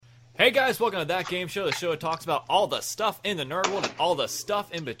Hey guys, welcome to That Game Show, the show that talks about all the stuff in the nerd world and all the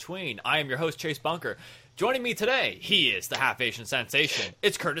stuff in between. I am your host, Chase Bunker. Joining me today, he is the half-Asian sensation.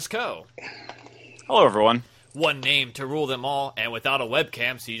 It's Curtis Coe. Hello, everyone. One name to rule them all, and without a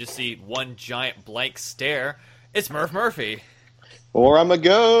webcam, so you just see one giant blank stare. It's Murph Murphy. Or I'm a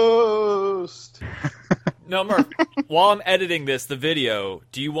ghost. No, Murph, while I'm editing the video,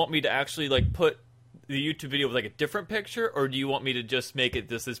 do you want me to actually, put the YouTube video with, a different picture, or do you want me to just make it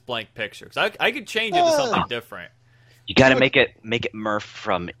this blank picture? Because I could change it to something different. You got to make it Murph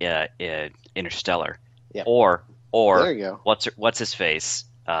from Interstellar, Yep. or There you go. what's his face,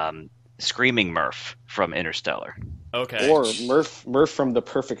 Screaming Murph from Interstellar. Okay. Or Murph from The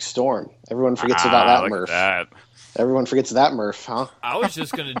Perfect Storm. Everyone forgets about that look Murph. at that. Everyone forgets that Murph, huh? I was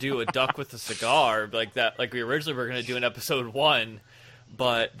just going to do a duck with a cigar, like we originally were going to do in episode 1,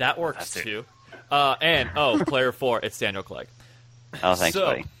 but that works That's it. too. Player 4, it's Daniel Clegg. Oh, thanks,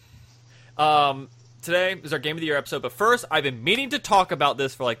 buddy. Today is our Game of the Year episode, but first, I've been meaning to talk about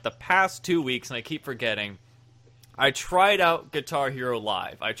this for the past 2 weeks, and I keep forgetting. I tried out Guitar Hero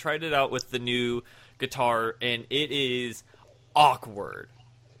Live. I tried it out with the new guitar, and it is awkward.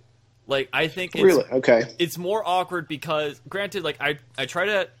 I think it's... Really? Okay. It's more awkward because, granted, I tried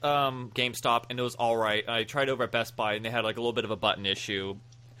it at GameStop, and it was alright. I tried it over at Best Buy, and they had, a little bit of a button issue.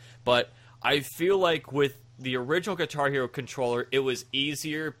 But I feel like with the original Guitar Hero controller, it was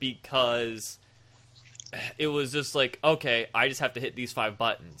easier because it was just okay, I just have to hit these 5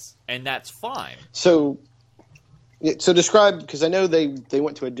 buttons, and that's fine. So describe, because I know they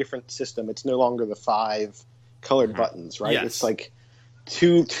went to a different system. It's no longer the 5 colored buttons, right? Yes. It's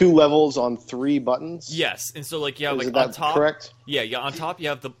two levels on 3 buttons. Yes, and so you have Is on that top. correct? Yeah, on top you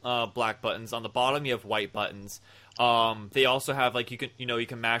have the black buttons. On the bottom you have white buttons. They also have you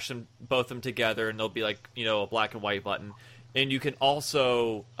can mash them both together, and they'll be a black and white button. And you can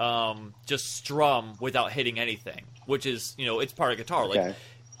also just strum without hitting anything, which is it's part of guitar. Okay.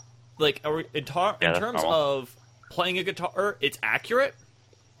 In terms of playing a guitar, it's accurate,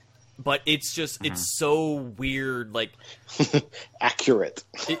 but it's just it's so weird. Accurate.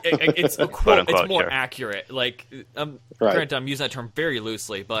 It's a quote. Quote, unquote, it's more sure. accurate. Right. Granted, I'm using that term very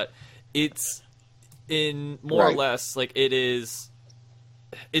loosely, but it's in more or Right. less it is.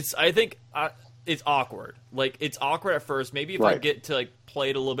 It's I think it's awkward. It's awkward at first. Maybe if I Right. get to play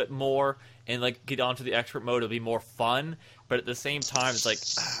it a little bit more and get onto the expert mode, it'll be more fun. But at the same time,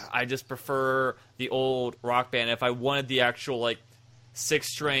 it's I just prefer the old Rock Band. If I wanted the actual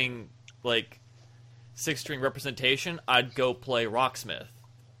 6-string representation, I'd go play Rocksmith.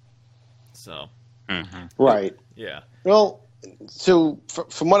 So Right. yeah. Well, so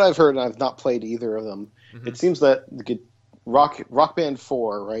from what I've heard, and I've not played either of them, it seems that the Rock Band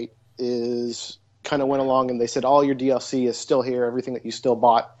 4, right, is kind of went along and they said all your DLC is still here, everything that you still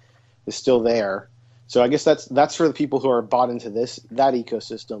bought is still there. So I guess that's for the people who are bought into that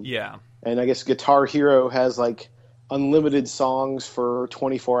ecosystem. Yeah. And I guess Guitar Hero has unlimited songs for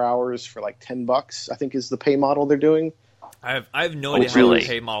 24 hours for $10, I think is the pay model they're doing. I have no idea how really? the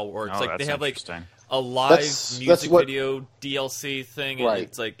pay model works. Oh, They that's have interesting. a live That's music what- video DLC thing, and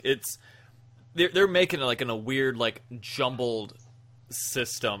Right. they're making it in a weird jumbled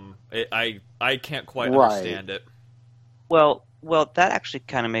system. I can't quite Right. understand it. Well, that actually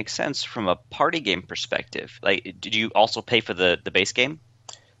kind of makes sense from a party game perspective. Did you also pay for the base game?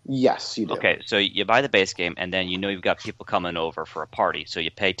 Yes, you do. Okay, so you buy the base game, and then you've got people coming over for a party, so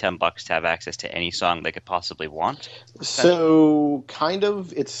you pay $10 to have access to any song they could possibly want. So kind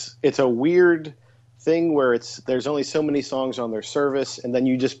of, it's a weird thing where there's only so many songs on their service, and then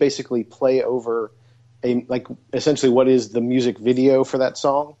you just basically play over essentially what is the music video for that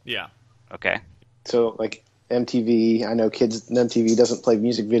song. Yeah. Okay. So MTV, I know MTV doesn't play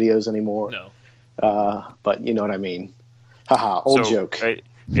music videos anymore. No. But you know what I mean. Haha, old joke.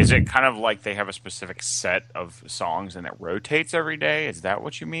 Is it kind of like they have a specific set of songs and it rotates every day? Is that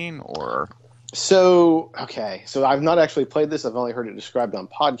what you mean, or? So I've not actually played this. I've only heard it described on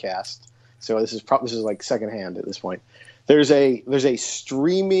podcast. So this is secondhand at this point. There's a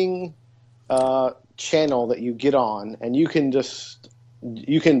streaming channel that you get on, and you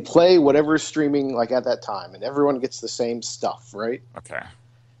can play whatever's streaming at that time, and everyone gets the same stuff, right? Okay.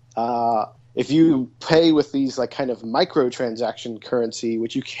 If you pay with these kind of microtransaction currency,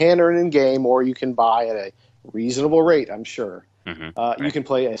 which you can earn in game or you can buy at a reasonable rate, I'm sure, you can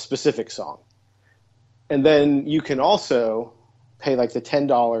play a specific song. And then you can also pay the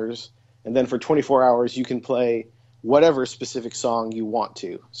 $10, and then for 24 hours you can play whatever specific song you want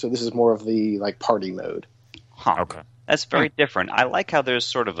to. So this is more of the party mode. Huh. Okay. That's very different. I like how there's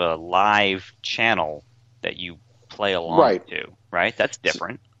sort of a live channel that you play along Right. to, right? That's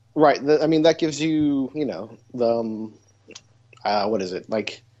different. Right. I mean, that gives you, the what is it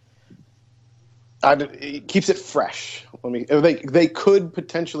like? It keeps it fresh. They could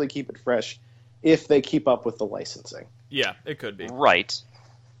potentially keep it fresh if they keep up with the licensing. Yeah, it could be. Right.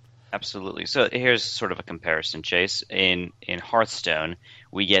 Absolutely. So here's sort of a comparison, Chase. In Hearthstone,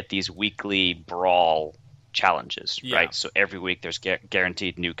 we get these weekly brawl challenges, right? So every week there's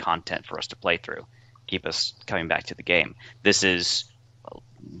guaranteed new content for us to play through, keep us coming back to the game. This is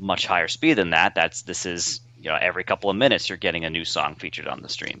much higher speed than that. This is every couple of minutes you're getting a new song featured on the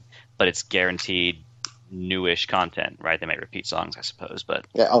stream, but it's guaranteed newish content, right? They might repeat songs, I suppose, but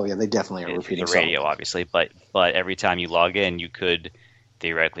they definitely are repeating the radio, obviously. But every time you log in, you could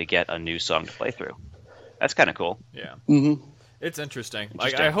theoretically get a new song to play through. That's kind of cool. Yeah. Mm-hmm. It's interesting.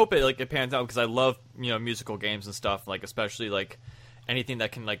 Like, I hope it pans out because I love musical games and stuff. Like especially like anything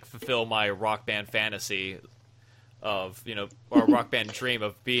that can like fulfill my Rock Band fantasy of or Rock Band dream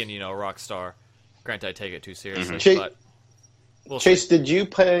of being a rock star. Granted, I take it too seriously, but Chase, did you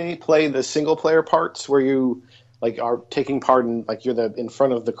play the single player parts where you are taking part in you're in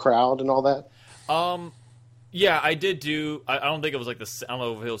front of the crowd and all that? Yeah, I did do. I don't think it was I don't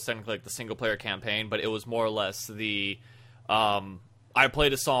know if it was technically the single player campaign, but it was more or less the. I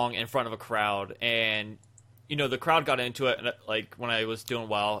played a song in front of a crowd, and the crowd got into it. When I was doing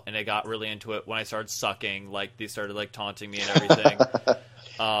well, and they got really into it when I started sucking. They started taunting me and everything.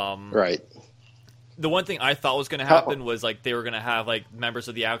 Right. The one thing I thought was going to happen was they were going to have members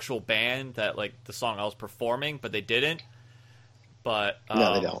of the actual band that the song I was performing, but they didn't. But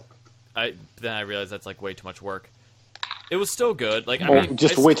no, they don't. Then I realized that's way too much work. It was still good. Way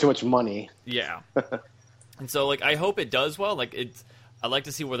too much money. Yeah. And so I hope it does well. I'd like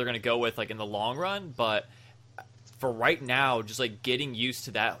to see where they're going to go with in the long run, but for right now, just getting used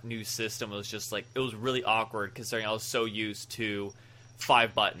to that new system was just it was really awkward considering I was so used to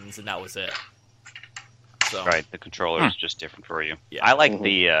 5 buttons and that was it. So. Right, the controller is just different for you. Yeah. I like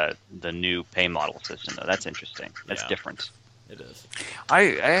the new pay model system though. That's interesting. That's different. It is.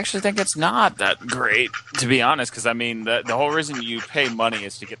 I actually think it's not that great, to be honest, because the whole reason you pay money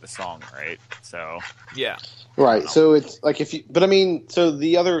is to get the song, right? So yeah, right. So it's so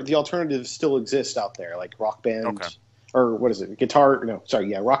the alternatives still exist out there, like Rock Band, or what is it?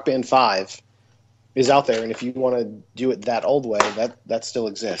 Rock Band 5 is out there, and if you want to do it that old way, that still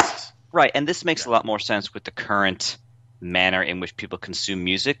exists. Right, and this makes a lot more sense with the current manner in which people consume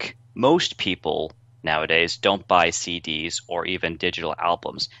music. Most people nowadays don't buy CDs or even digital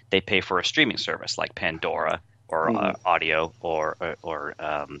albums. They pay for a streaming service like Pandora or Audio or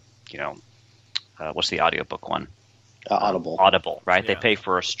what's the audiobook one? Audible. Audible, right? Yeah. They pay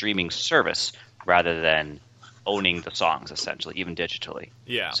for a streaming service rather than owning the songs, essentially, even digitally.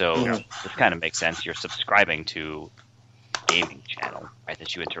 Yeah. So this kind of makes sense. You're subscribing to gaming channel, right,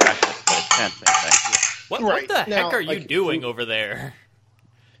 that you interact with, but it's kind of the same thing. What the heck are you doing over there?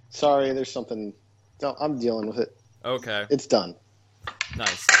 Sorry, there's something. No, I'm dealing with it. Okay. It's done.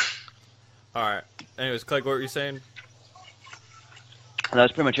 Nice. All right. Anyways, Clegg, what were you saying?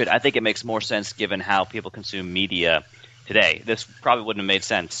 That's pretty much it. I think it makes more sense given how people consume media today. This probably wouldn't have made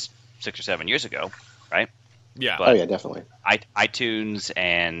sense 6 or 7 years ago, right? Yeah. But definitely. iTunes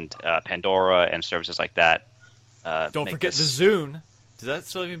and Pandora and services like that. Don't forget the Zune. Does that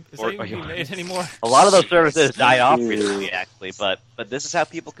still even be made anymore? A lot of those services died off recently, actually, but this is how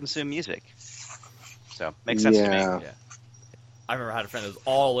people consume music. So makes sense to me. Yeah. I remember I had a friend that was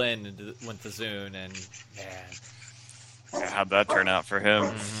all in and went to Zune, and man, how'd that turn out for him?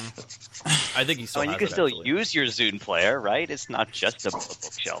 Mm-hmm. I think he still. You can still use your Zune player, right? It's not just a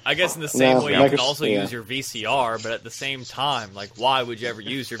bookshelf. I guess in the same way, you can also use your VCR, but at the same time, why would you ever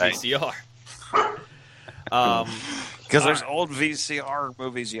use your VCR? Because there's old VCR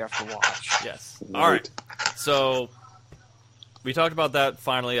movies you have to watch. Yes. All right. So we talked about that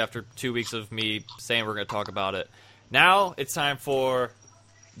finally after 2 weeks of me saying we're going to talk about it. Now it's time for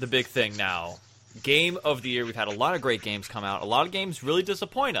the big thing now. Game of the year. We've had a lot of great games come out. A lot of games really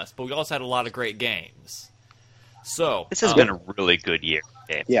disappoint us, but we also had a lot of great games. So this has been a really good year.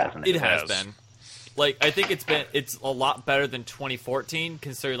 It has been. I think it's a lot better than 2014,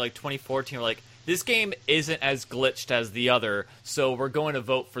 considering 2014 we're this game isn't as glitched as the other, so we're going to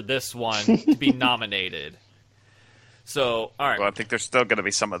vote for this one to be nominated. So, all right. Well, I think there's still going to be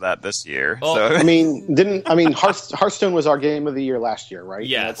some of that this year. Oh. So. Hearthstone was our game of the year last year, right?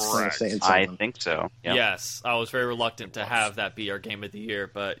 Yes. I think so. Yep. Yes. I was very reluctant to have that be our game of the year,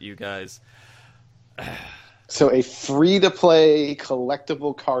 but you guys... So a free-to-play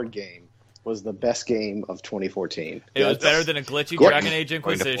collectible card game was the best game of 2014. It was better than a glitchy Dragon Age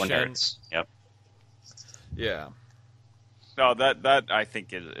Inquisition. Yep. Yeah. No, that I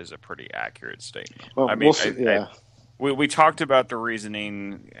think is a pretty accurate statement. Well, I mean, we talked about the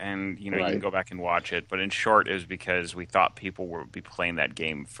reasoning, and you can go back and watch it. But in short, is because we thought people would be playing that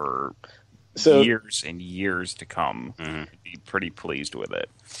game for years and years to come. Mm-hmm. Be pretty pleased with it,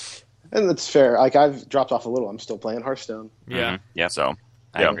 and that's fair. Like I've dropped off a little. I'm still playing Hearthstone. Yeah, yeah. So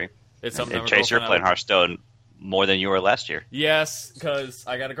I agree. It's something. And Chase, you're playing Hearthstone more than you were last year. Yes, because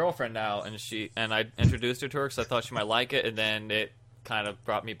I got a girlfriend now, and I introduced her to her because I thought she might like it, and then it kind of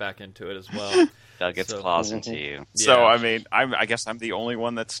brought me back into it as well. Doug gets claws into you. Yeah. So I mean, I guess I'm the only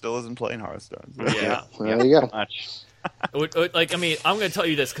one that still isn't playing Hearthstone. So. Yeah, there you go. Like, I mean, I'm going to tell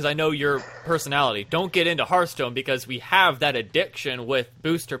you this because I know your personality. Don't get into Hearthstone because we have that addiction with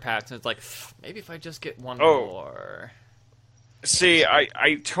booster packs, and it's like, maybe if I just get one more. See,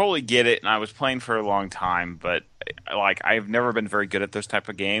 I totally get it, and I was playing for a long time, but like I've never been very good at those type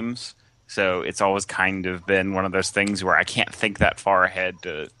of games, so it's always kind of been one of those things where I can't think that far ahead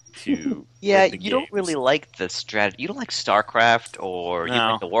to yeah, you don't really like the strategy. You don't like StarCraft or you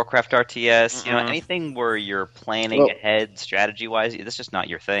like the Warcraft RTS. You know, anything where you're planning ahead strategy-wise. That's just not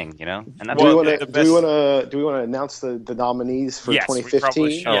your thing. You know. And that's do we want to announce the nominees for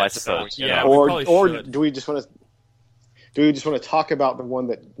 2015? I suppose. Yeah. Or do we just want to talk about the one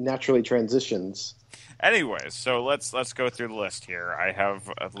that naturally transitions? Anyways, so let's go through the list here. I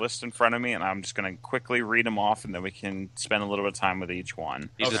have a list in front of me, and I'm just going to quickly read them off, and then we can spend a little bit of time with each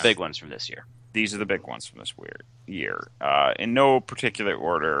one. These are the big ones from this year. These are the big ones from this year. In no particular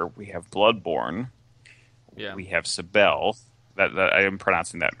order, we have Bloodborne. Yeah. We have Sibel. That I am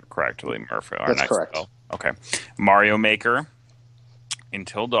pronouncing that correctly, Murphy. That's correct. Sibel. Okay. Mario Maker.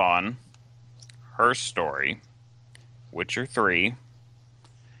 Until Dawn. Her Story. Witcher 3.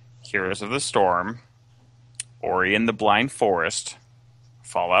 Heroes of the Storm. Ori and the Blind Forest,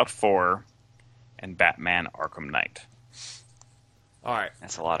 Fallout 4, and Batman Arkham Knight. All right.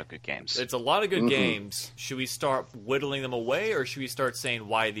 That's a lot of good games. It's a lot of good games. Should we start whittling them away, or should we start saying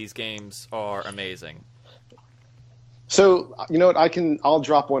why these games are amazing? So, you know what? I'll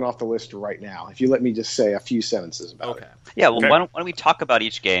drop one off the list right now, if you let me just say a few sentences about it. Yeah, well, why don't we talk about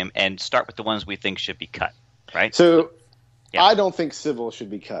each game and start with the ones we think should be cut, right? So... Yeah. I don't think Civil should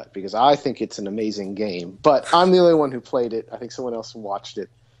be cut because I think it's an amazing game. But I'm the only one who played it. I think someone else watched it.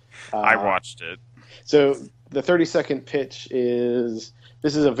 I watched it. So the 30-second pitch is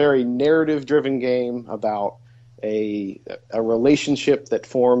this is a very narrative-driven game about a relationship that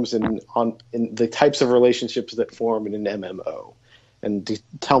forms in the types of relationships that form in an MMO. And to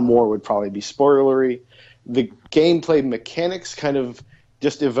tell more would probably be spoilery. The gameplay mechanics kind of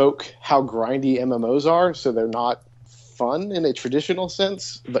just evoke how grindy MMOs are, so they're not fun in a traditional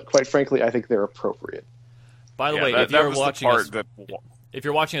sense, but quite frankly, I think they're appropriate. By the way, if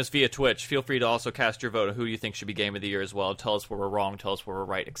you're watching us via Twitch, feel free to also cast your vote on who you think should be Game of the Year as well. Tell us where we're wrong, tell us where we're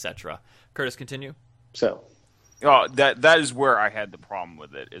right, etc. Curtis, continue. So, that is where I had the problem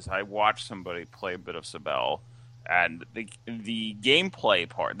with it. Is I watched somebody play a bit of Sibel, and the gameplay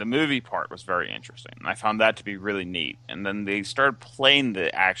part, the movie part, was very interesting, and I found that to be really neat. And then they started playing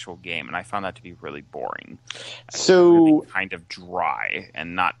the actual game, and I found that to be really boring. So really kind of dry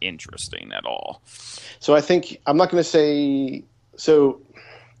and not interesting at all. So I think I'm not going to say so.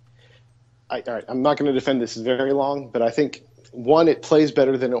 All right, I'm not going to defend this very long, but I think 1, it plays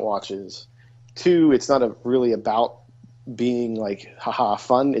better than it watches. 2, it's not really about being like haha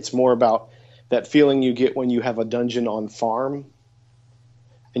fun. It's more about that feeling you get when you have a dungeon on farm,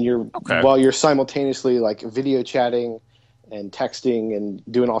 and while you're simultaneously like video chatting and texting and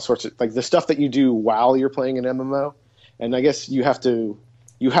doing all sorts of like the stuff that you do while you're playing an MMO. And I guess you have to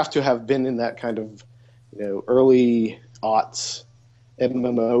have been in that kind of early aughts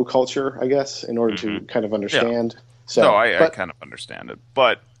MMO culture, I guess, in order to kind of understand. Yeah. So I kind of understand it,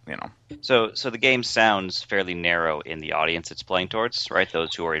 but. So the game sounds fairly narrow in the audience it's playing towards, right?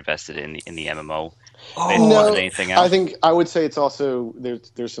 Those who are invested in the MMO more than anything else. I would say it's also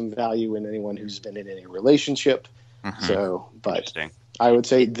there's some value in anyone who's been in any relationship. Mm-hmm. So, but I would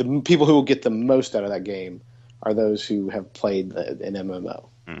say the people who will get the most out of that game are those who have played an MMO.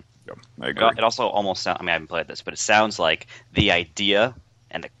 Mm. Yep, I agree. It also almost sounds. I mean, I haven't played this, but it sounds like the idea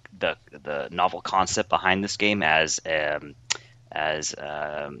and the novel concept behind this game as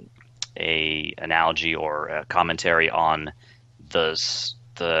a analogy or a commentary on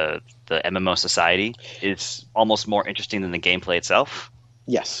the MMO society is almost more interesting than the gameplay itself.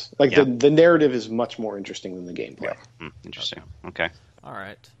 Yes, the narrative is much more interesting than the gameplay. Yeah. Interesting. Okay. All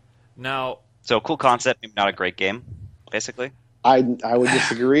right. Now, so cool concept, maybe not a great game. Basically, I would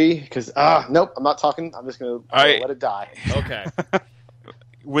disagree because nope, I'm not talking. I'm just gonna let it die. Okay.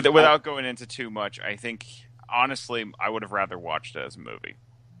 Without going into too much, I think honestly, I would have rather watched it as a movie.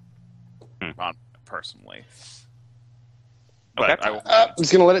 Personally. But Okay. I'm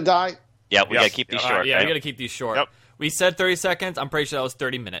just gonna let it die. Yeah, we gotta keep these short. Yeah, right? we gotta keep these short. Yep. We said 30 seconds. I'm pretty sure that was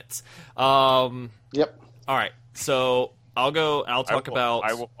 30 minutes. Yep. All right, so I'll go. I'll talk about.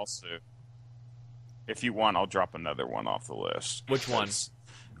 I will also. If you want, I'll drop another one off the list. Which one?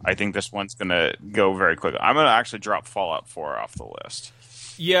 I think this one's gonna go very quickly. I'm gonna actually drop Fallout 4 off the list.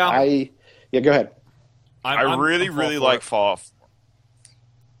 Yeah. Go ahead. I really like Fallout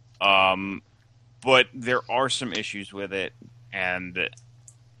 4. But there are some issues with it, and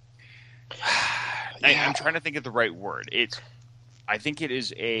I'm trying to think of the right word. I think it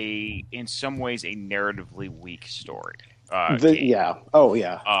is in some ways, a narratively weak story. Game. Yeah. Oh,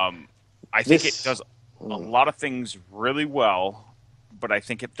 yeah. I think it does a lot of things really well, but I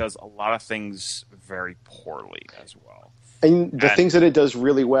think it does a lot of things very poorly as well. And the things that it does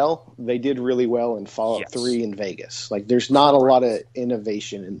really well, they did really well in Fallout 3 in Vegas. Like, there's not a lot of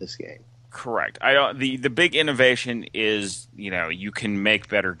innovation in this game. Correct. The big innovation is, you can make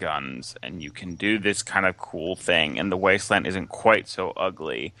better guns and you can do this kind of cool thing, and the Wasteland isn't quite so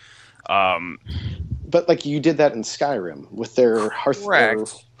ugly. But like you did that in Skyrim with their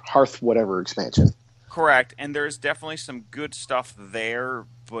Hearth whatever expansion. Correct. And there's definitely some good stuff there,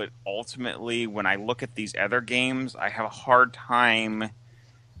 but ultimately when I look at these other games, I have a hard time.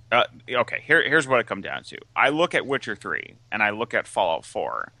 Okay, here's what it comes down to. I look at Witcher 3 and I look at Fallout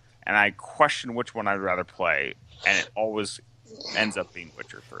 4. And I question which one I'd rather play, and it always ends up being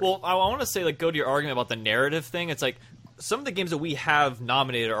Witcher 3. Well, I want to say, like, go to your argument about the narrative thing. It's like some of the games that we have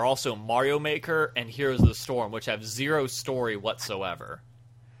nominated are also Mario Maker and Heroes of the Storm, which have zero story whatsoever.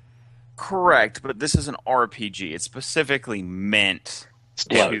 Correct, but this is an RPG. It's specifically meant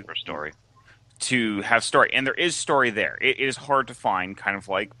for story. To have story, and there is story there. It is hard to find, kind of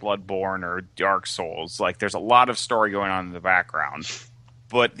like Bloodborne or Dark Souls. Like, there's a lot of story going on in the background.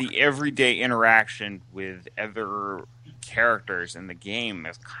 But the everyday interaction with other characters in the game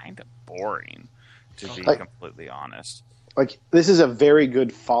is kind of boring, to be completely honest. Like, this is a very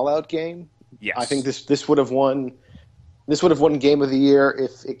good Fallout game. Yes. I think this would have won Game of the Year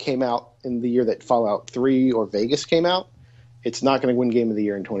if it came out in the year that Fallout 3 or Vegas came out. It's not going to win Game of the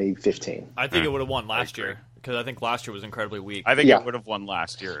Year in 2015. I think it would have won last year, because I think last year was incredibly weak. I think it would have won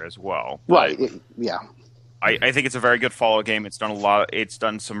last year as well. Right, I think it's a very good Fallout game. It's done a lot. It's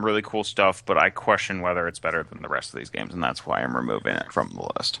done some really cool stuff, but I question whether it's better than the rest of these games, and that's why I'm removing it from the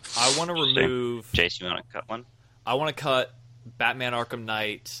list. I want to remove. Jason, you want to cut one? I want to cut Batman: Arkham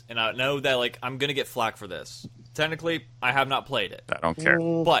Knight, and I know that I'm going to get flack for this. Technically, I have not played it. I don't care.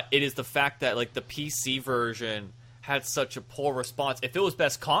 But it is the fact that the PC version had such a poor response. If it was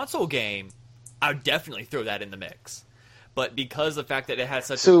best console game, I would definitely throw that in the mix. But because of the fact that it had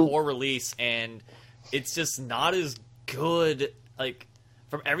such a poor release and it's just not as good,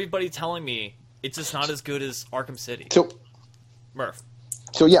 from everybody telling me, it's just not as good as Arkham City. So, Murph.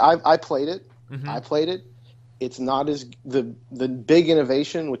 So yeah, I played it. Mm-hmm. I played it. It's not as the big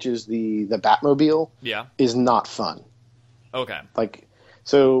innovation, which is the Batmobile. Yeah. Is not fun. Okay.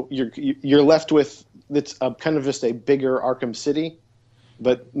 So you're left with it's kind of just a bigger Arkham City,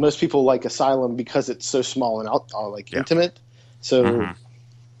 but most people like Asylum because it's so small and intimate. So. Mm-hmm.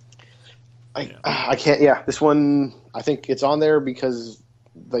 I can't. Yeah, this one I think it's on there because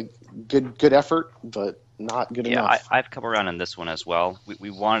good effort, but not good enough. Yeah, I've come around on this one as well. We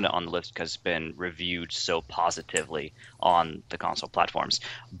wanted it on the list because it's been reviewed so positively on the console platforms.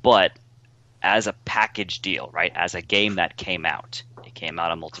 But as a package deal, right? As a game that came out, it came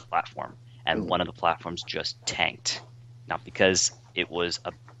out on multi-platform, and one of the platforms just tanked, not because it was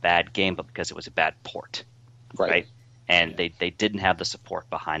a bad game, but because it was a bad port, right? And they didn't have the support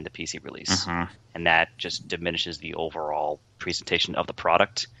behind the PC release. Mm-hmm. And that just diminishes the overall presentation of the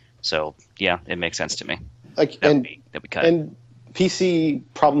product. So, yeah, it makes sense to me. That we cut. And PC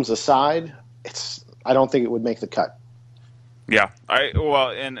problems aside, I don't think it would make the cut. Yeah.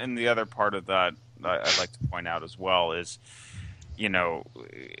 And the other part of that I'd like to point out as well is,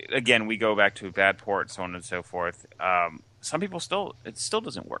 again, we go back to a bad port, so on and so forth. Some people it still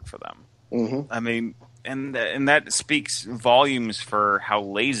doesn't work for them. Mm-hmm. I mean, and that speaks volumes for how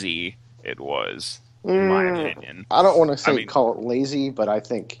lazy it was, in my opinion. I don't want to call it lazy, but I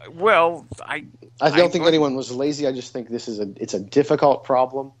think. Well, I don't think anyone was lazy. I just think it's a difficult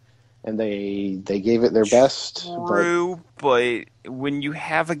problem, and they gave it their best. True, but when you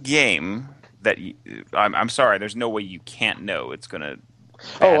have a game that I'm sorry, there's no way you can't know it's gonna.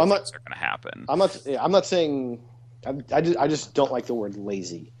 Things are gonna happen. I'm not saying. I just don't like the word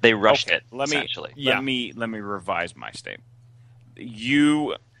lazy. They rushed it. Let me revise my statement.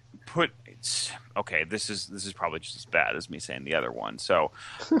 You Okay, this is probably just as bad as me saying the other one. So,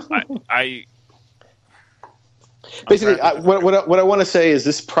 I basically what I want to say is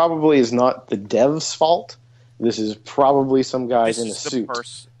this probably is not the dev's fault. This is probably some guys in a suit.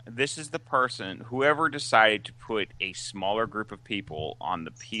 This is the person, whoever decided to put a smaller group of people on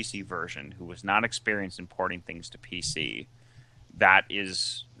the PC version who was not experienced in porting things to PC. That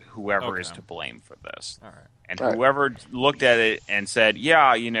is whoever is to blame for this. All right. And whoever looked at it and said,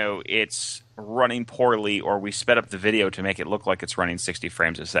 yeah, it's running poorly, or we sped up the video to make it look like it's running 60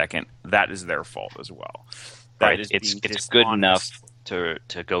 frames a second, that is their fault as well. Right. It's good enough to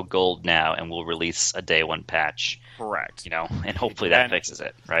go gold now, and we'll release a day one patch. Correct. And hopefully that fixes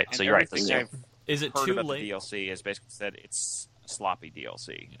it. Right. So you're right. Is it too late? The DLC has basically said it's sloppy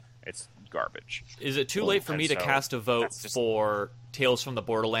DLC. Yeah. It's garbage. Is it too late for me to cast a vote for Tales from the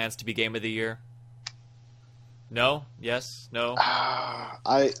Borderlands to be Game of the Year? No? Yes? No?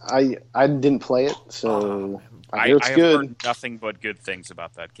 I didn't play it, so I hear it's I good. have heard nothing but good things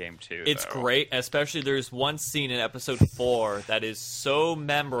about that game too. It's great, especially there's one scene in episode 4 that is so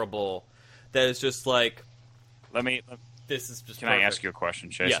memorable that it's just like, this is just Can perfect. I ask you a question,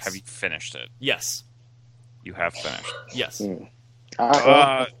 Chase? Yes. Have you finished it? Yes. You have finished. Yes.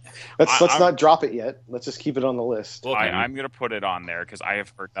 Let's not drop it yet. Let's just keep it on the list. Okay. I'm going to put it on there because I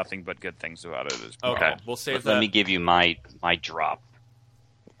have heard nothing but good things about it as well. Okay, we'll save that. Let me give you my drop.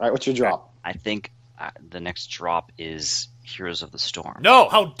 All right, what's your drop? I think the next drop is Heroes of the Storm. No,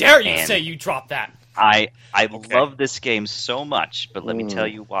 how dare you say you dropped that? I love this game so much, but let me tell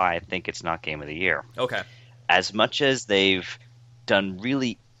you why I think it's not Game of the Year. Okay. As much as they've done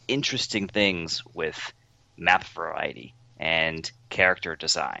really interesting things with map variety and character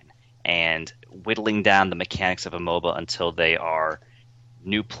design and whittling down the mechanics of a MOBA until they are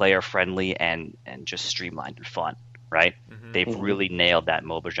new player friendly and just streamlined and fun, right? Mm-hmm. They've really nailed that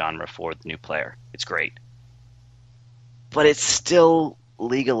MOBA genre for the new player. It's great. But it's still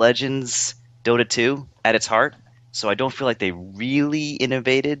League of Legends Dota 2 at its heart, so I don't feel like they really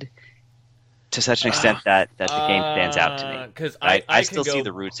innovated to such an extent that the game stands out to me. Because I still see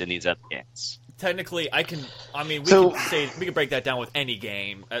the roots in these other games. Technically, we can break that down with any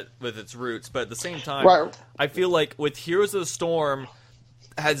game with its roots, but at the same time, I feel like with Heroes of the Storm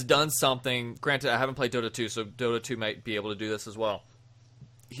has done something. Granted, I haven't played Dota 2, so Dota 2 might be able to do this as well.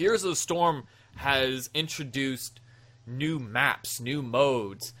 Heroes of the Storm has introduced new maps, new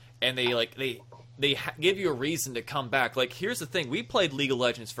modes, and they give you a reason to come back. Like, here's the thing. We played League of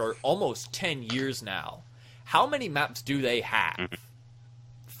Legends for almost 10 years now. How many maps do they have?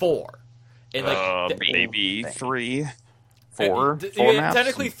 4. And maybe 3, 4. Four maps?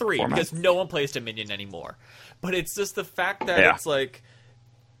 Technically 3, because maps? no one plays Dominion anymore. But it's just the fact that it's like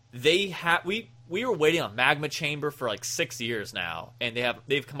we were waiting on Magma Chamber for like 6 years now, and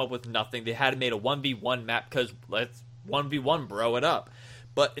they've come up with nothing. They had made a 1v1 map because let's 1v1 bro it up.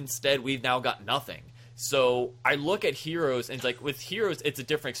 But instead, we've now got nothing. So I look at Heroes, and like with Heroes, it's a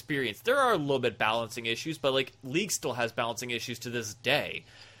different experience. There are a little bit balancing issues, but like League still has balancing issues to this day.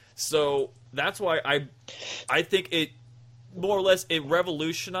 So that's why I think it more or less it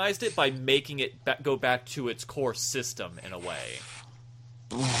revolutionized it by making it go back to its core system in a way.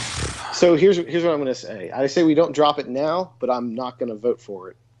 So here's what I'm going to say. I say we don't drop it now, but I'm not going to vote for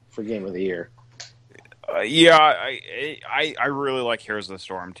it for Game of the Year. I really like Heroes of the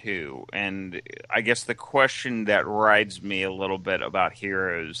Storm too, and I guess the question that rides me a little bit about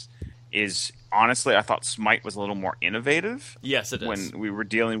Heroes is, honestly, I thought Smite was a little more innovative. Yes, it is. When we were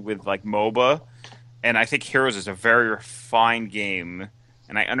dealing with like MOBA, and I think Heroes is a very refined game,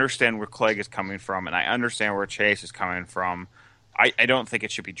 and I understand where Clegg is coming from, and I understand where Chase is coming from. I don't think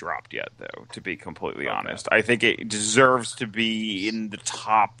it should be dropped yet, though, to be completely honest. I think it deserves to be in the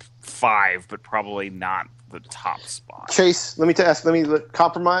top 5, but probably not the top spot. Chase, let me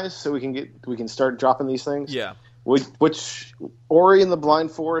compromise so we can start dropping these things. Yeah. Which Ori and the Blind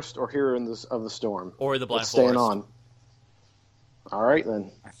Forest or Hero of the Storm? Ori the Blind Forest. Staying on. All right,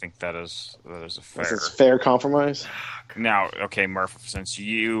 then. I think that is a fair. This is fair compromise. Now, okay, Murph, since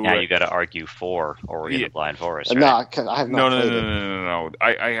you now you got to argue for Ori and the Blind Forest. Right? No, I have not. No.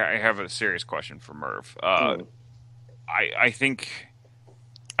 I have a serious question for Murph. I think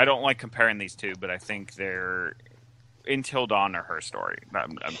I don't like comparing these two, but I think they're Until Dawn or Her Story.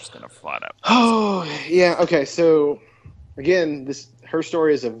 I'm just gonna flat out. Oh yeah, okay. So again, Her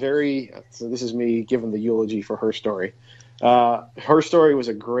Story is this is me giving the eulogy for Her Story. Her Story was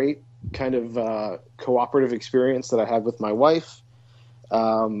a great kind of cooperative experience that I had with my wife.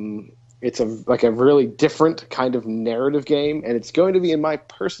 It's a really different kind of narrative game, and it's going to be in my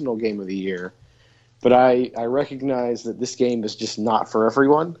personal Game of the Year. But I recognize that this game is just not for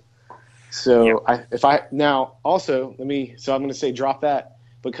everyone. So I'm going to say drop that,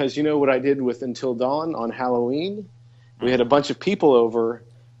 because you know what I did with Until Dawn on Halloween? We had a bunch of people over.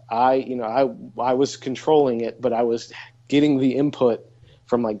 I was controlling it, but I was getting the input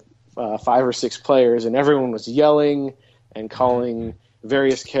from like 5 or 6 players, and everyone was yelling and calling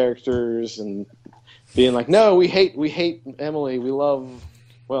various characters and being like, "No, we hate Emily. We love."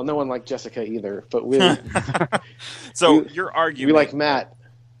 Well, no one liked Jessica either, but your argument, we like Matt.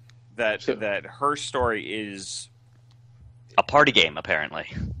 That Her Story is a party game, apparently.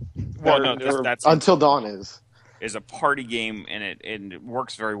 Well, that's Until Dawn is a party game, and it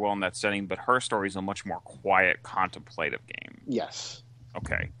works very well in that setting. But Her Story is a much more quiet, contemplative game. Yes.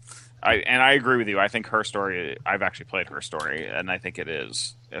 Okay. I agree with you. I think Her Story. I've actually played Her Story, and I think it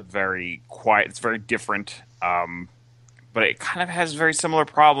is a very quiet. It's very different, but it kind of has very similar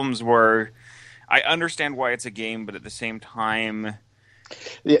problems. Where I understand why it's a game, but at the same time,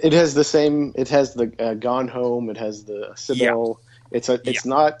 it has the same. It has the Gone Home. It has the Sybil. Yeah. It's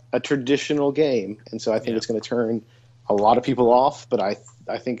not a traditional game, and so I think it's going to turn a lot of people off. But I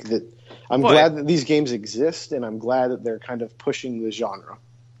think that I'm glad that these games exist, and I'm glad that they're kind of pushing the genre.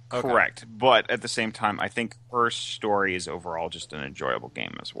 Okay. Correct, but at the same time, I think Her Story is overall just an enjoyable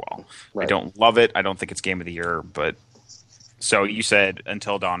game as well. Right. I don't love it. I don't think it's Game of the Year, but so you said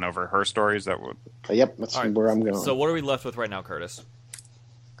Until Dawn over Her Story. Is that what? Yep, that's where I'm going. So what are we left with right now, Curtis?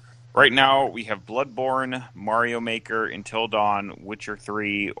 Right now, we have Bloodborne, Mario Maker, Until Dawn, Witcher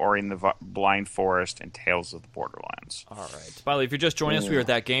 3, Ori and the Blind Forest, and Tales of the Borderlands. All right. By the way, if you're just joining us, we are at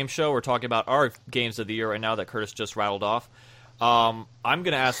That Game Show. We're talking about our games of the year right now that Curtis just rattled off. I'm going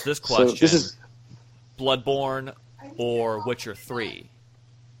to ask this question. So this is Bloodborne or Witcher 3?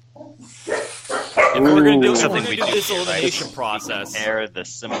 If we're going to do this elimination process. Compare the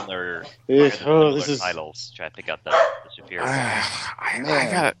similar titles. Try to pick out the superior.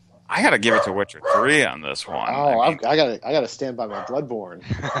 I gotta give it to Witcher 3 on this one. Oh, I gotta stand by my Bloodborne.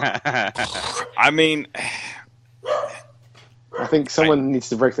 I mean, I think someone needs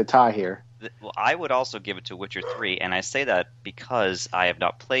to break the tie here. Well, I would also give it to Witcher 3, and I say that because I have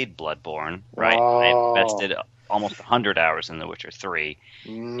not played Bloodborne, right? I invested almost 100 hours in The Witcher 3,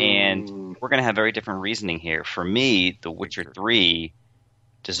 and we're going to have very different reasoning here. For me, The Witcher 3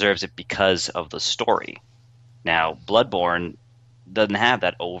 deserves it because of the story. Now, Bloodborne doesn't have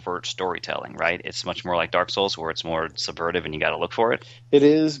that overt storytelling, right? It's much more like Dark Souls, where it's more subversive and you got to look for it. It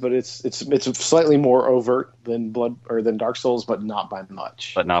is, but it's slightly more overt than than Dark Souls, but not by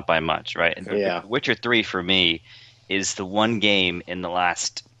much. But not by much, right? Yeah. Witcher 3 for me is the one game in the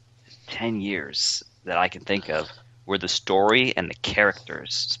last 10 years that I can think of where the story and the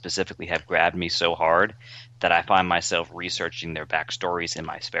characters specifically have grabbed me so hard that I find myself researching their backstories in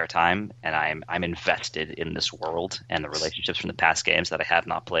my spare time, and I'm invested in this world and the relationships from the past games that I have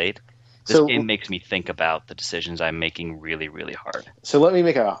not played. This game makes me think about the decisions I'm making really, really hard. So let me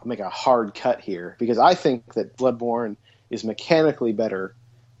make a hard cut here, because I think that Bloodborne is mechanically better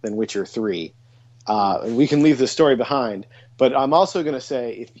than Witcher 3. And we can leave the story behind, but I'm also going to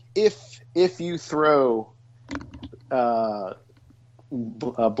say if you throw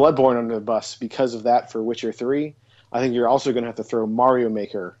Bloodborne under the bus because of that for Witcher 3, I think you're also going to have to throw Mario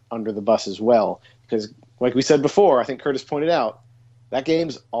Maker under the bus as well, because like we said before, I think Curtis pointed out, that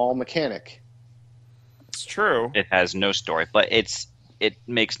game's all mechanic. It's true. It has no story, but it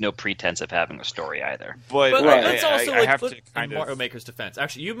makes no pretense of having a story either. But that's also I have to kind Mario Maker's defense.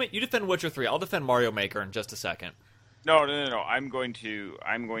 Actually, you defend Witcher 3. I'll defend Mario Maker in just a second. No. I'm going to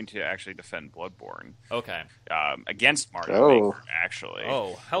actually defend Bloodborne. Okay. Against Mario Maker, actually.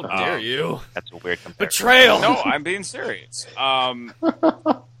 Oh, how dare you! That's a weird comparison. Betrayal. No, I'm being serious. I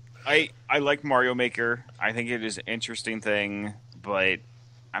like Mario Maker. I think it is an interesting thing, but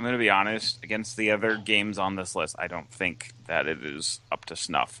I'm going to be honest. Against the other games on this list, I don't think that it is up to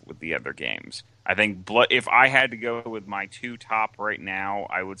snuff with the other games. I think if I had to go with my two top right now,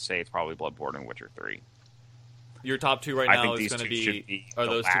 I would say it's probably Bloodborne and Witcher 3. Your top two right now is going to be are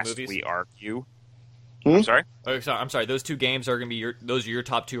those two movies? We argue. I'm sorry. Oh, I'm sorry. Those two games are going to be those are your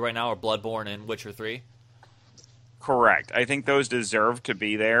top two right now, are Bloodborne and Witcher 3. Correct. I think those deserve to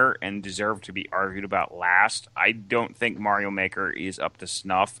be there and deserve to be argued about last. I don't think Mario Maker is up to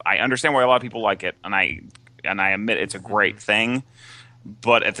snuff. I understand why a lot of people like it, and I admit it's a great thing.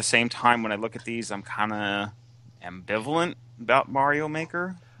 But at the same time, when I look at these, I'm kind of ambivalent about Mario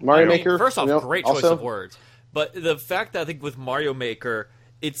Maker. Maker. First off, great choice of words. But the fact that I think with Mario Maker,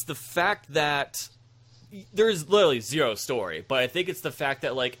 it's the fact that there's literally zero story. But I think it's the fact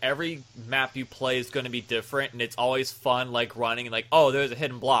that like every map you play is going to be different, and it's always fun, like running and like, oh, there's a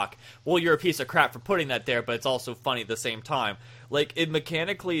hidden block. Well, you're a piece of crap for putting that there, but it's also funny at the same time. Like it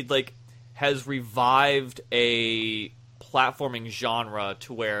mechanically, like has revived a platforming genre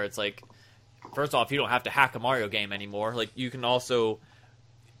to where it's like, first off, you don't have to hack a Mario game anymore. Like, you can also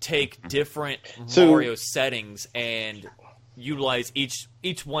take different Mario settings and utilize each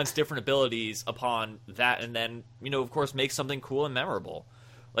one's different abilities upon that, and then, of course, make something cool and memorable.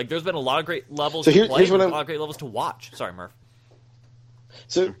 Like, there's been a lot of great levels to play, a lot of great levels to watch. Sorry, Murph.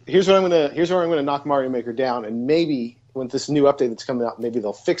 So here's where I'm gonna knock Mario Maker down, and maybe with this new update that's coming out, maybe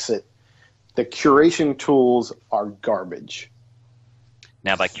they'll fix it. The curation tools are garbage.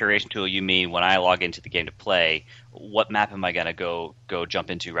 Now, by curation tool, you mean when I log into the game to play, what map am I going to go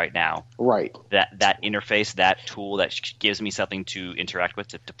jump into right now? Right. That interface, that tool that gives me something to interact with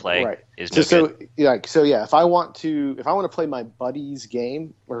to play, right. is no good. If I want to play my buddy's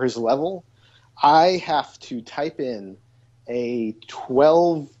game or his level, I have to type in a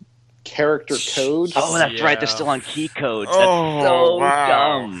 12-character code. Oh, that's right. They're still on key codes. That's so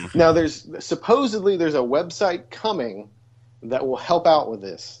dumb. Now, supposedly there's a website coming that will help out with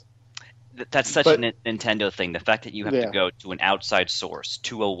this. That's such a Nintendo thing. The fact that you have to go to an outside source,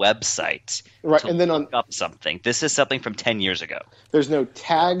 to a website, right, to and then look up something. This is something from 10 years ago. There's no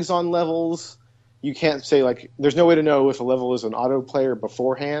tags on levels. You can't say, there's no way to know if a level is an auto player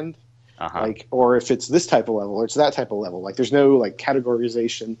beforehand, or if it's this type of level or it's that type of level. There's no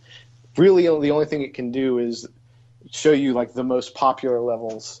categorization. Really, the only thing it can do is show you the most popular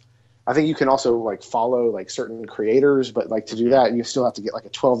levels. I think you can also follow certain creators, but to do that you still have to get a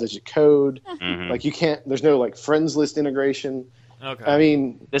 12-digit code. Mm-hmm. You can't. There's no friends list integration. Okay. I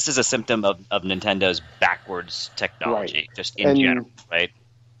mean, this is a symptom of Nintendo's backwards technology, just in general, right?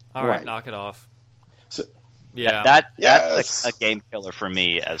 All right, knock it off. So, that's a game killer for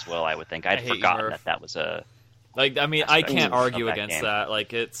me as well. I would think I'd forgotten that was a. I can't argue against game. That.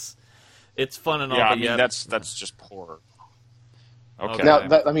 It's fun and all. Yeah, that's just poor. Okay. Now,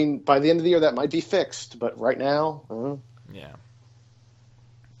 by the end of the year, that might be fixed, but right now, yeah.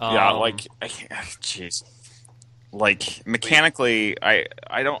 Jeez. Mechanically, I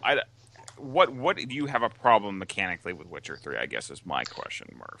don't. What do you have a problem mechanically with Witcher 3? I guess is my question,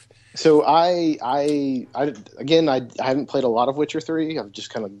 Murph. So I haven't played a lot of Witcher 3. I've just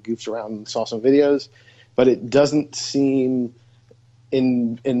kind of goofed around and saw some videos, but it doesn't seem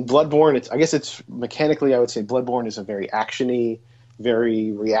in Bloodborne. I guess it's mechanically, I would say Bloodborne is a very actiony,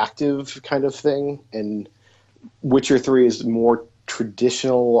 very reactive kind of thing, and Witcher 3 is more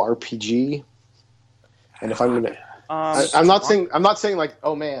traditional RPG. And if I'm gonna, I'm not saying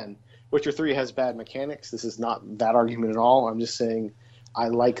oh man, Witcher 3 has bad mechanics. This is not that argument at all. I'm just saying I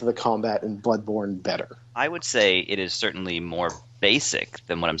like the combat in Bloodborne better. I would say it is certainly more basic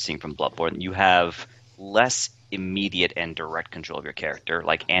than what I'm seeing from Bloodborne. You have less immediate and direct control of your character.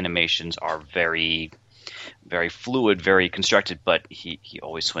 Animations are very, very fluid, very constructed, but he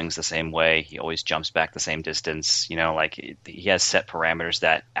always swings the same way. He always jumps back the same distance. He has set parameters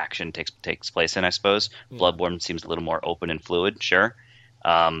that action takes place in, I suppose. Bloodborne seems a little more open and fluid, sure.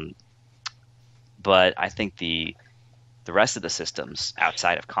 But I think the rest of the systems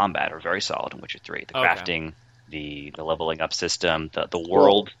outside of combat are very solid in Witcher 3. The crafting, the leveling up system, the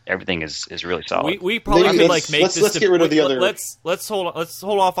world, everything is really solid. We probably could make this. Let's get rid of the other. Let's hold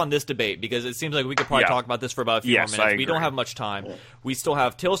off on this debate because it seems like we could probably talk about this for about a few more minutes. We don't have much time. Yeah. We still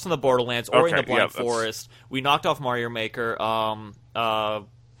have Tales from the Borderlands, Ori and the Blind Forest. We knocked off Mario Maker.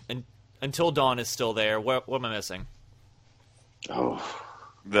 Until Dawn is still there. What am I missing?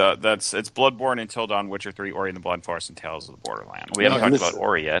 It's Bloodborne, Until Dawn, Witcher 3, Ori and the Blind Forest, and Tales of the Borderlands. We haven't talked about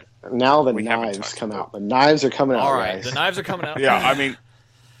Ori yet. Now the knives come out. The knives are coming out. All right, guys. The knives are coming out. Yeah, I mean,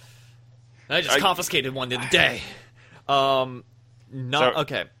 I just confiscated one the other day.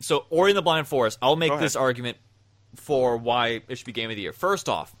 Okay. So Ori and the Blind Forest. I'll make this argument for why it should be Game of the Year. First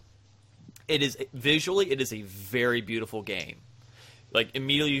off, it is a very beautiful game.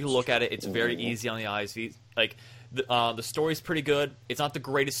 Immediately you look at it, it's very easy on the eyes. The story's pretty good. It's not the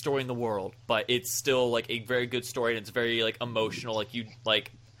greatest story in the world, but it's still a very good story, and it's very emotional. You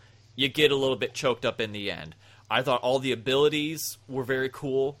get a little bit choked up in the end. I thought all the abilities were very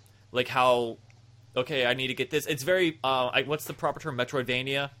cool. How, I need to get this. It's very what's the proper term?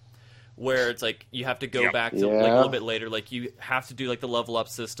 Metroidvania, where it's you have to go back to a little bit later. You have to do the level up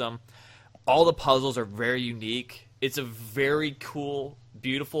system. All the puzzles are very unique. It's a very cool,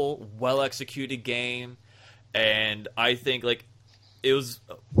 beautiful, well executed game. And I think it was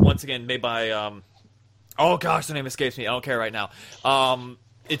once again made by the name escapes me. I don't care right now.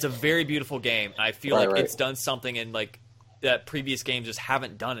 It's a very beautiful game. I feel it's done something in that previous games just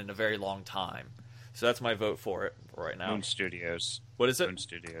haven't done in a very long time. So that's my vote for it right now. Moon Studios. What is it? Moon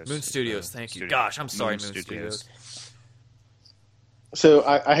Studios. Moon Studios. Thank you. Gosh, I'm sorry, Moon Studios. So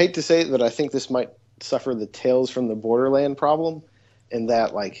I hate to say it, but I think this might suffer the Tales from the Borderland problem, in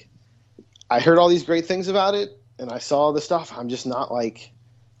that like I heard all these great things about it, and I saw the stuff. I'm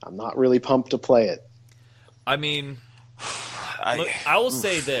not really pumped to play it. I mean, I will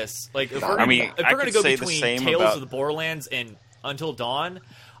say this: like, if we're going to go between Tales of the Borderlands and Until Dawn,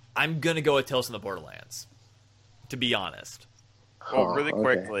 I'm going to go with Tales from the Borderlands. To be honest. Well, really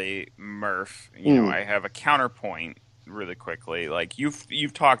quickly, Murph. You know, I have a counterpoint. Really quickly, like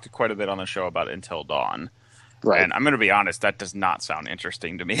you've talked quite a bit on the show about Until Dawn. Right. And I'm going to be honest, that does not sound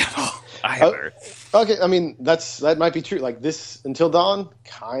interesting to me at all either. Okay, I mean, that might be true. Like this Until Dawn,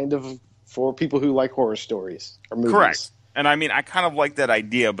 kind of for people who like horror stories or movies. Correct. And I mean, I kind of like that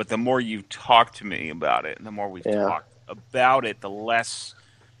idea, but the more you talk to me about it, and the more we've talked about it, the less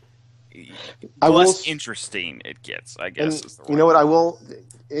interesting it gets, I guess. Is the you know what? I will,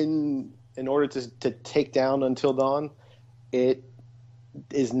 in order to take down Until Dawn, it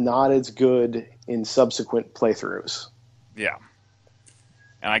is not as good in subsequent playthroughs. Yeah.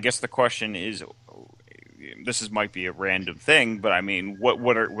 And I guess the question is, might be a random thing, but I mean,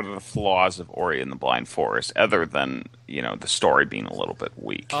 what are the flaws of Ori and the Blind Forest other than, you know, the story being a little bit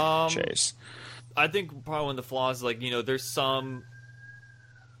weak, Chase? I think probably one of the flaws, like, you know, there's some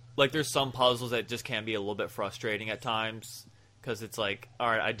puzzles that just can be a little bit frustrating at times, because it's like, all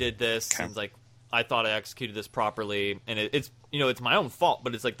right, I did this, and it's like, I thought I executed this properly, and it's, you know, it's my own fault,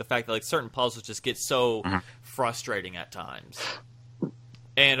 but it's like the fact that like certain puzzles just get so frustrating at times.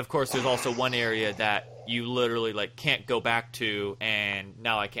 And of course, there's also one area that you literally like can't go back to, and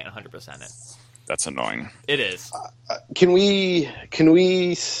now I can't 100% it. That's annoying. It is. Can we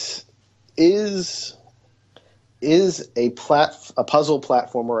is a puzzle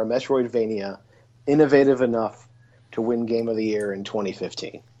platformer or a Metroidvania innovative enough to win Game of the Year in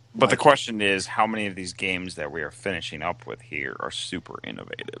 2015? But the question is, how many of these games that we are finishing up with here are super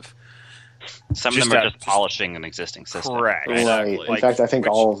innovative? Some of them are just polishing an existing system. Correct. Right. Exactly. In fact, I think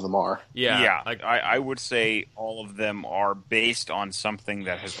all of them are. Yeah. I would say all of them are based on something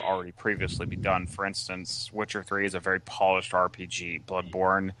that has already previously been done. For instance, Witcher 3 is a very polished RPG.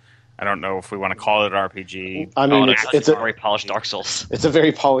 Bloodborne, I don't know if we want to call it an RPG. I mean, it's a very polished Dark Souls. It's a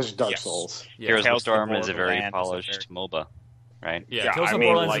very polished Dark Souls. Yeah. Heroes of the Storm is a very polished MOBA. Right. Yeah, Tales of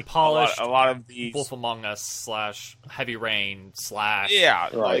Borderlands is polished. A lot of these Wolf Among Us / Heavy Rain /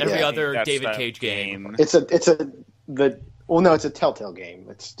 every other David Cage game. It's a Telltale game.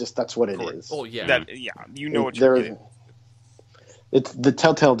 It's just that's what it is. Oh yeah, you know what you're getting. It's the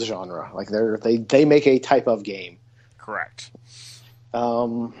Telltale genre. Like they make a type of game. Correct.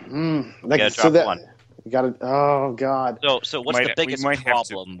 You gotta one. You gotta. Oh God. So what's the biggest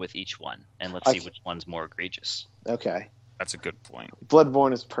problem with each one? And let's see which one's more egregious. Okay. That's a good point.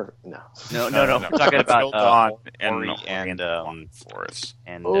 Bloodborne is perfect. No. We're talking about Ori and Forest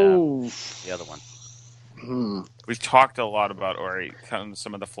and the other one. We've talked a lot about Ori.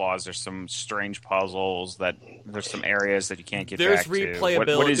 Some of the flaws. There's some strange puzzles. There's some areas that you can't get back to. There's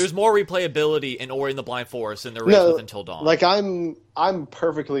replayability. There's more replayability in Ori and the Blind Forest than there is with Until Dawn. Like I'm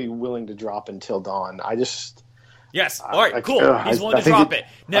perfectly willing to drop Until Dawn. I just all right, cool. He's willing to drop it.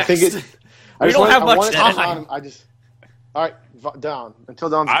 Next, we don't have much time. All right, down. Until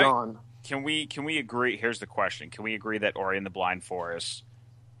Dawn's gone. Can we agree? Here's the question: can we agree that Ori and the Blind Forest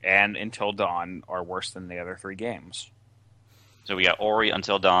and Until Dawn are worse than the other three games? So we got Ori,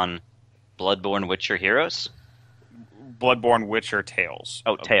 Until Dawn, Bloodborne, Witcher, Heroes? Bloodborne, Witcher, Tales.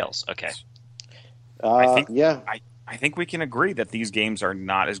 Oh, Tales. Okay. I think we can agree that these games are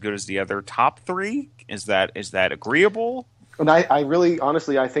not as good as the other top three. Is that agreeable? And I really,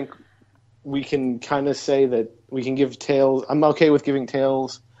 honestly, I think we can kind of say that we can give Tales. I'm okay with giving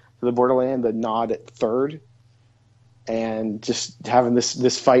Tales to the Borderland the nod at third, and just having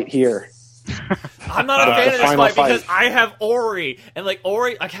this fight here. I'm not a fan of this fight because I have Ori, and like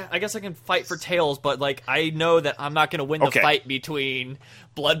Ori, I guess I can fight for Tales, but like I know that I'm not going to win the fight between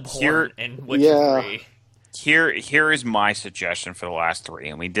Bloodborne and Witcher 3. Here is my suggestion for the last three,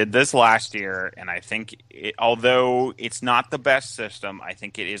 and we did this last year, and I think, although it's not the best system, I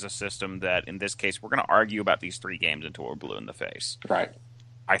think it is a system that, in this case, we're going to argue about these three games until we're blue in the face. Right.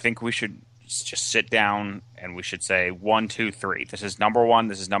 I think we should just sit down, and we should say 1, 2, 3. This is number 1,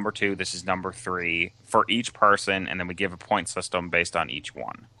 this is number 2, this is number 3 for each person, and then we give a point system based on each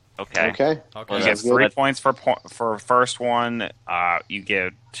one. Okay. You get 3 points for first one. You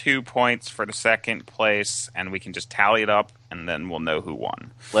get 2 points for the second place, and we can just tally it up, and then we'll know who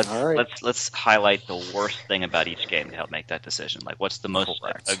won. Let's highlight the worst thing about each game to help make that decision. Like, what's the most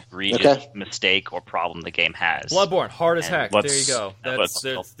egregious mistake or problem the game has? Bloodborne, hard as heck. There you go.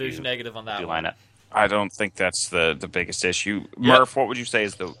 There's negative on that one. Line up. I don't think that's the biggest issue. Murph, what would you say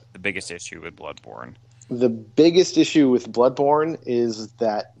is the biggest issue with Bloodborne? The biggest issue with Bloodborne is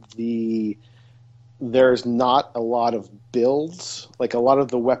that there's not a lot of builds. Like, a lot of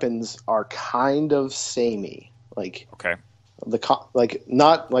the weapons are kind of samey. Like, okay, and this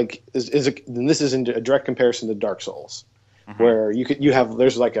is in a direct comparison to Dark Souls, where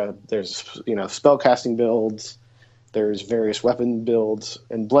there's spellcasting builds, there's various weapon builds,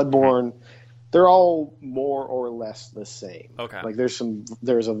 and Bloodborne, they're all more or less the same. Okay, like there's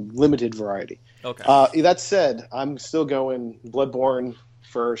a limited variety. Okay. That said, I'm still going Bloodborne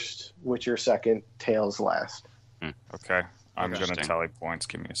first, Witcher second, Tales last. Okay, I'm going to tally points.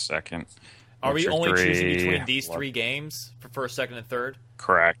 Give me a second. Are we Witcher only 3, choosing between these 3 games for first, second, and third?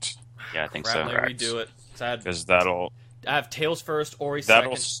 Correct. Yeah, I think so. Let me redo it. Because I have Tales first, Ori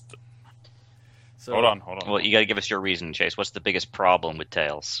that'll second. Hold on. Well, you got to give us your reason, Chase. What's the biggest problem with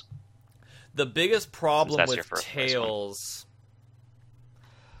Tales? The biggest problem with first Tales,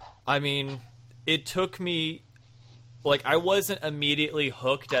 I mean, it took me, like, I wasn't immediately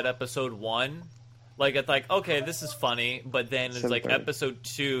hooked at episode 1. Like, it's like, okay, this is funny, but then it's like episode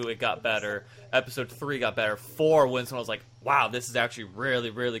 2, it got better. Episode 3 got better. 4 when I was like, wow, this is actually really,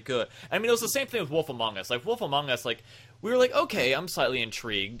 really good. I mean, it was the same thing with Wolf Among Us. Like, Wolf Among Us, like, we were like, okay, I'm slightly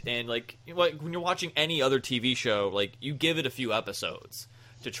intrigued. And, like, when you're watching any other TV show, like, you give it a few episodes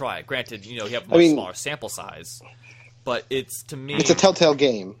to try it. Granted, you have a much smaller sample size. But it's, to me... It's a Telltale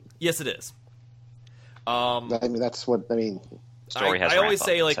game. Yes, it is. That's what... Story has I always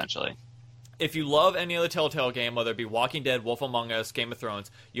say, like... essentially. If you love any other Telltale game, whether it be Walking Dead, Wolf Among Us, Game of Thrones,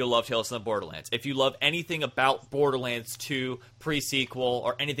 you'll love Tales from the Borderlands. If you love anything about Borderlands 2, pre-sequel,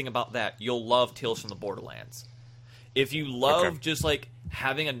 or anything about that, you'll love Tales from the Borderlands. If you love just, like,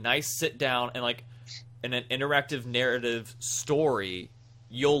 having a nice sit-down and, like, an interactive narrative story,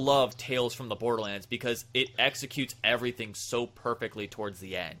 you'll love Tales from the Borderlands because it executes everything so perfectly towards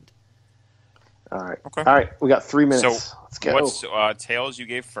the end. All right. Okay. All right. We got 3 minutes. So, let's go. What's Tales you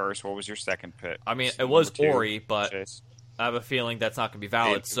gave first? What was your second pick? I mean, it was Ori, but Chase. I have a feeling that's not going to be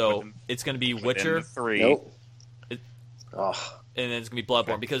valid. So it's going to be Witcher. 3. Nope. And then it's going to be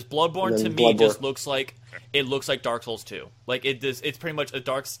Bloodborne because Bloodborne to me just looks like it looks like Dark Souls 2. Like it's pretty much a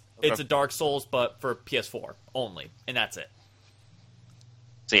Dark Souls but for PS4 only, and that's it.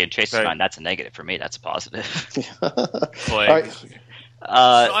 See, in Chase's mind, that's a negative. For me, that's a positive. All right.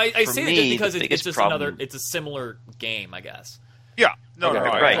 I say that just because it's just it's a similar game, I guess. Yeah.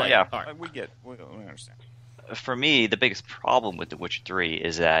 Right. Yeah. Right. We understand. For me, the biggest problem with The Witcher 3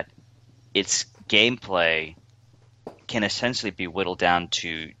 is that its gameplay can essentially be whittled down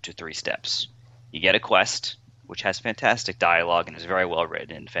to 3 steps. You get a quest, which has fantastic dialogue and is very well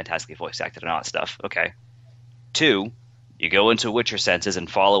written and fantastically voice acted and all that stuff. Okay. 2, you go into Witcher senses and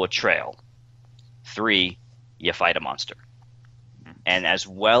follow a trail. 3, you fight a monster. And as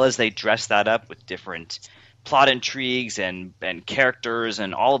well as they dress that up with different plot intrigues and characters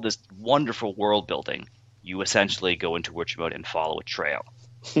and all of this wonderful world building, you essentially go into Witcher mode and follow a trail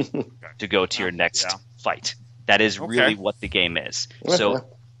to go to your next fight. That is really what the game is. So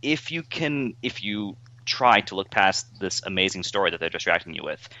if you try to look past this amazing story that they're distracting you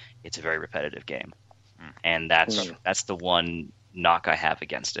with, it's a very repetitive game. And that's the one knock I have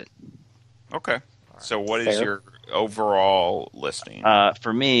against it. Okay. So what is your overall listing?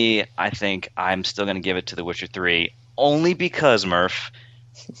 For me, I think I'm still going to give it to The Witcher 3, only because, Murph,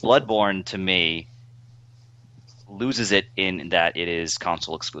 Bloodborne, to me, loses it in that it is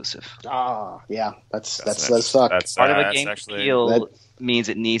console exclusive. Yeah. That sucks. Part of a game appeal means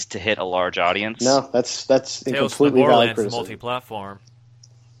it needs to hit a large audience. No, that's a Tales completely valid criticism. Multi-platform.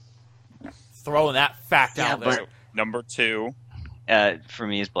 Throwing that fact out there. Number 2. For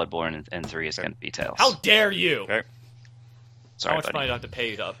me is Bloodborne, and 3 is going to be Tales. How dare you? Okay. Sorry, how much buddy. money do I have to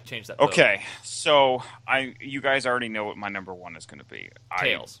pay you to change that vote? Okay, so you guys already know what my number 1 is going to be.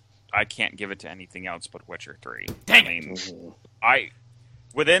 Tales. I can't give it to anything else but Witcher 3. Dang it!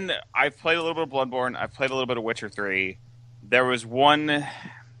 I've played a little bit of Bloodborne. I've played a little bit of Witcher 3. There was one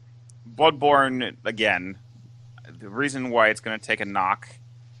Bloodborne again. The reason why it's going to take a knock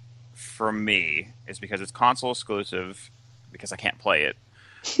from me is because it's console exclusive. Because I can't play it,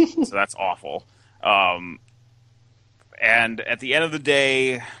 so that's awful. And at the end of the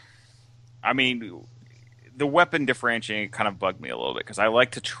day, I mean, the weapon differentiating kind of bugged me a little bit because I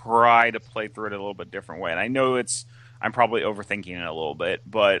like to try to play through it a little bit different way. And I know I'm probably overthinking it a little bit,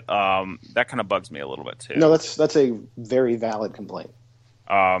 but that kind of bugs me a little bit too. No, that's a very valid complaint.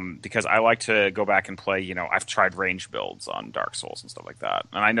 Because I like to go back and play. I've tried range builds on Dark Souls and stuff like that,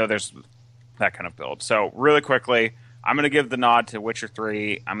 and I know there's that kind of build. So really quickly. I'm going to give the nod to Witcher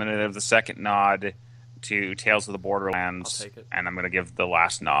 3. I'm going to give the second nod to Tales of the Borderlands. I'll take it. And I'm going to give the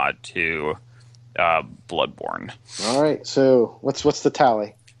last nod to Bloodborne. All right. So what's the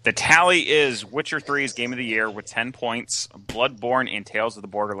tally? The tally is Witcher 3's Game of the Year with 10 points. Bloodborne and Tales of the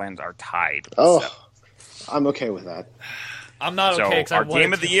Borderlands are tied. With 7. I'm okay with that. I'm not okay because our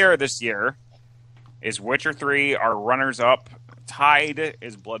Game of the Year this year is Witcher 3. Our runners-up tied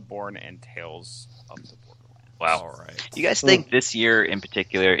is Bloodborne and Tales of the Borderlands. Wow. All right. You guys think this year in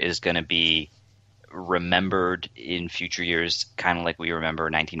particular is going to be remembered in future years, kind of like we remember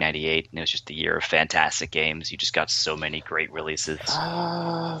 1998, and it was just the year of fantastic games? You just got so many great releases.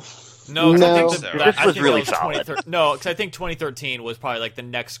 No, 'cause No. I think This was really solid. No, because I think 2013 was probably like the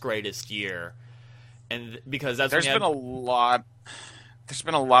next greatest year, and because that's There's when you been a lot. There's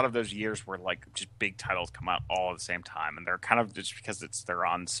been a lot of those years where like just big titles come out all at the same time, and they're kind of just because they're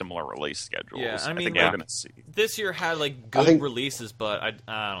on similar release schedules. Yeah, I mean, think like, we're gonna see. this year had like good releases, but I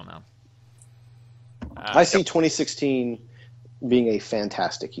don't know. I see 2016 being a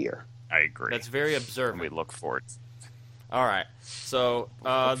fantastic year. I agree. That's very And observant. we look forward. All right, so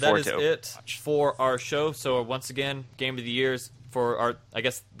that forward is to it Overwatch. for our show. So once again, Game of the Years for our, I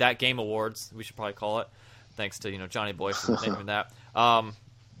guess, That Game Awards, we should probably call it. Thanks to Johnny Boy for naming that.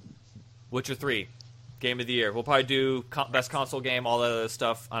 Witcher 3, Game of the Year. We'll probably do best console game, all that other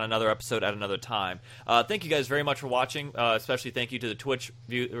stuff on another episode at another time. Thank you guys very much for watching. Especially thank you to the Twitch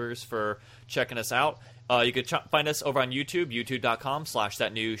viewers for checking us out. You can find us over on YouTube,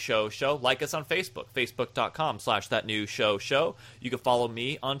 youtube.com/thatnewshowshow. Like us on Facebook, facebook.com/thatnewshowshow. You can follow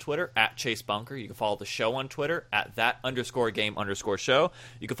me on Twitter @ChaseBunker. You can follow the show on Twitter @that_game_show.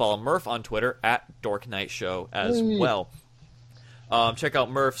 You can follow Murph on Twitter @DorkNightShow as well. Check out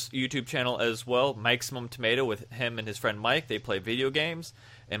Murph's YouTube channel as well, Maximum Tomato, with him and his friend Mike. They play video games,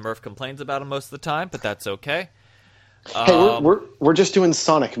 and Murph complains about them most of the time, but that's okay. Hey, we're just doing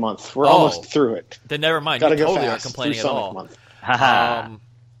Sonic Month. We're almost through it. Then never mind. Gotta You go totally fast aren't complaining through at Sonic all. Month.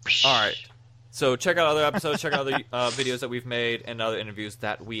 All right. So check out other episodes, check out other videos that we've made, and other interviews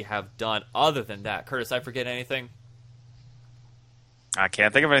that we have done. Other than that, Curtis, did I forget anything? I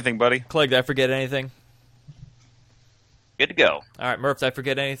can't think of anything, buddy. Clegg, did I forget anything? Good to go. All right, Murph, did I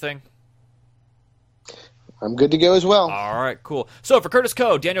forget anything? I'm good to go as well. All right, cool. So for Curtis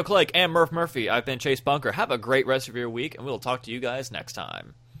Coe, Daniel Clegg, and Murph Murphy, I've been Chase Bunker. Have a great rest of your week, and we'll talk to you guys next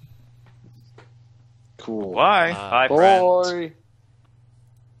time. Cool. Bye. Bye, friends. Boy.